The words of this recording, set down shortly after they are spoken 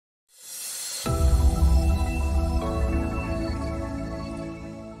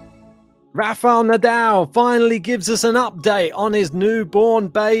Rafael Nadal finally gives us an update on his newborn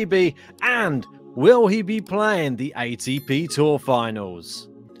baby, and will he be playing the ATP Tour Finals?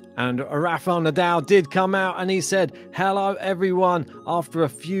 And Rafael Nadal did come out and he said, "Hello everyone, after a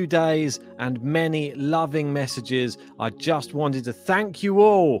few days and many loving messages, I just wanted to thank you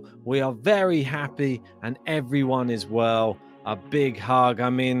all. We are very happy and everyone is well. A big hug." I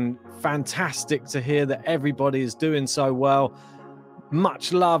mean, fantastic to hear that everybody is doing so well.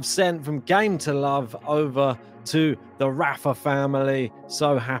 Much love sent from Game to Love over to the Rafa family.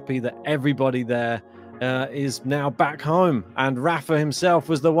 So happy that everybody there is now back home. And Rafa himself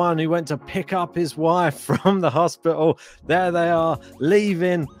was the one who went to pick up his wife from the hospital. There they are,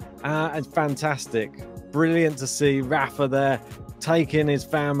 leaving. It's fantastic. Brilliant to see Rafa there, taking his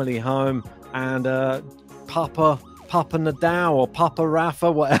family home. And Papa Nadal, or Papa Rafa,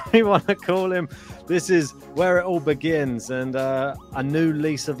 whatever you want to call him. This is where it all begins, and a new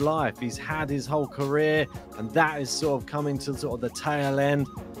lease of life. He's had his whole career, and that is sort of coming to sort of the tail end.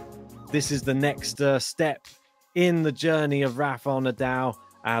 This is the next step in the journey of Rafael Nadal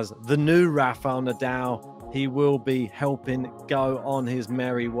as the new Rafael Nadal. He will be helping go on his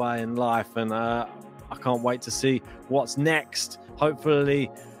merry way in life, and I can't wait to see what's next.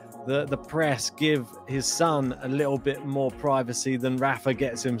 Hopefully the press give his son a little bit more privacy than Rafa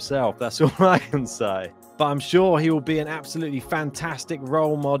gets himself. That's all I can say. But I'm sure he will be an absolutely fantastic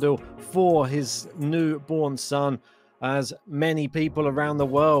role model for his newborn son, as many people around the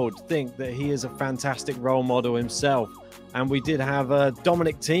world think that he is a fantastic role model himself. And we did have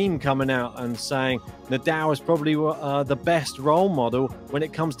Dominic Thiem coming out and saying Nadal is probably the best role model when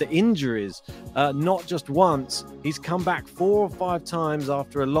it comes to injuries. Not just once. He's come back 4 or 5 times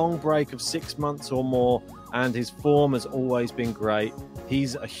after a long break of 6 months or more, and his form has always been great.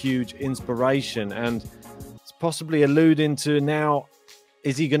 He's a huge inspiration, and it's possibly alluding to now,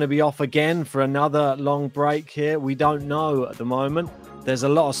 is he going to be off again for another long break here? We don't know at the moment. There's a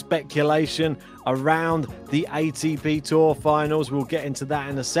lot of speculation around the ATP Tour Finals. We'll get into that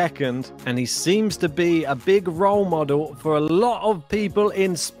in a second. And he seems to be a big role model for a lot of people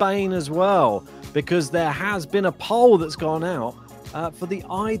in Spain as well, because there has been a poll that's gone out for the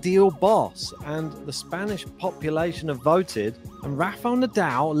ideal boss, and the Spanish population have voted, and Rafael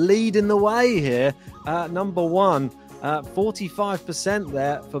Nadal leading the way here. Number one, 45%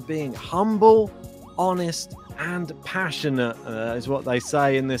 there for being humble, honest, and passionate is what they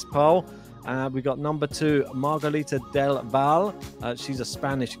say in this poll. We got number 2, Margarita del Val. She's a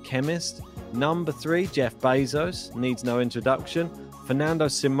Spanish chemist. Number 3, Jeff Bezos, needs no introduction. Fernando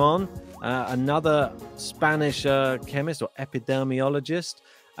Simon, another Spanish chemist or epidemiologist.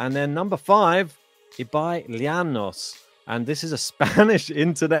 And then number 5, Ibai Llanos. And this is a Spanish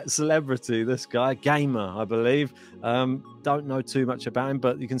internet celebrity, this guy, gamer, I believe. Don't know too much about him,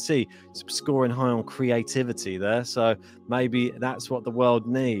 but you can see he's scoring high on creativity there. So maybe that's what the world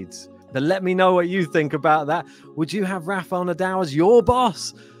needs. But let me know what you think about that. Would you have Rafael Nadal as your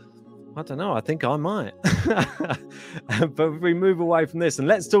boss? I don't know. I think I might. But if we move away from this and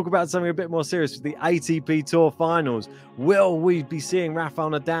let's talk about something a bit more serious, the ATP Tour Finals. Will we be seeing Rafael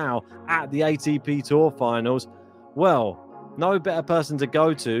Nadal at the ATP Tour Finals? Well, no better person to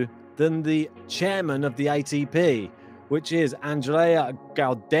go to than the chairman of the ATP, which is Andrea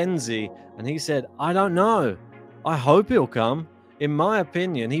Gaudenzi. And he said, I don't know. I hope he'll come. In my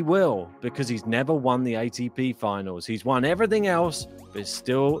opinion, he will, because he's never won the ATP Finals. He's won everything else, but is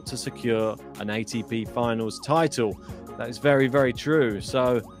still to secure an ATP Finals title. That is very, very true.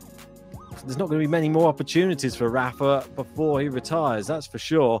 So there's not going to be many more opportunities for Rafa before he retires, that's for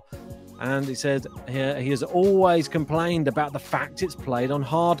sure. And he said he has always complained about the fact it's played on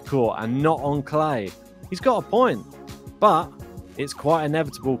hard court and not on clay. He's got a point, but it's quite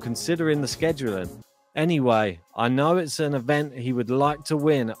inevitable considering the scheduling. Anyway, I know it's an event he would like to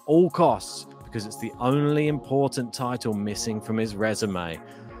win at all costs because it's the only important title missing from his resume.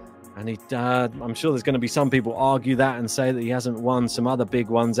 And I'm sure there's going to be some people argue that and say that he hasn't won some other big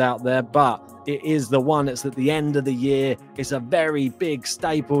ones out there, but it is the one that's at the end of the year. It's a very big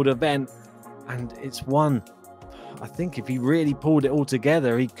stapled event, and it's one. I think if he really pulled it all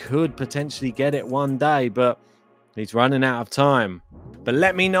together, he could potentially get it one day, but he's running out of time. But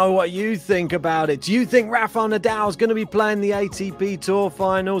let me know what you think about it. Do you think Rafael Nadal is going to be playing the ATP Tour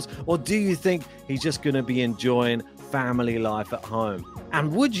Finals, or do you think he's just going to be enjoying family life at home?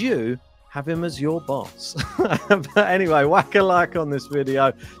 And would you have him as your boss? But anyway, whack a like on this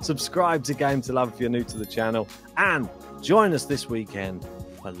video, subscribe to Game to Love if you're new to the channel, and join us this weekend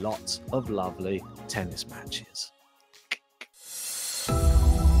for lots of lovely tennis matches.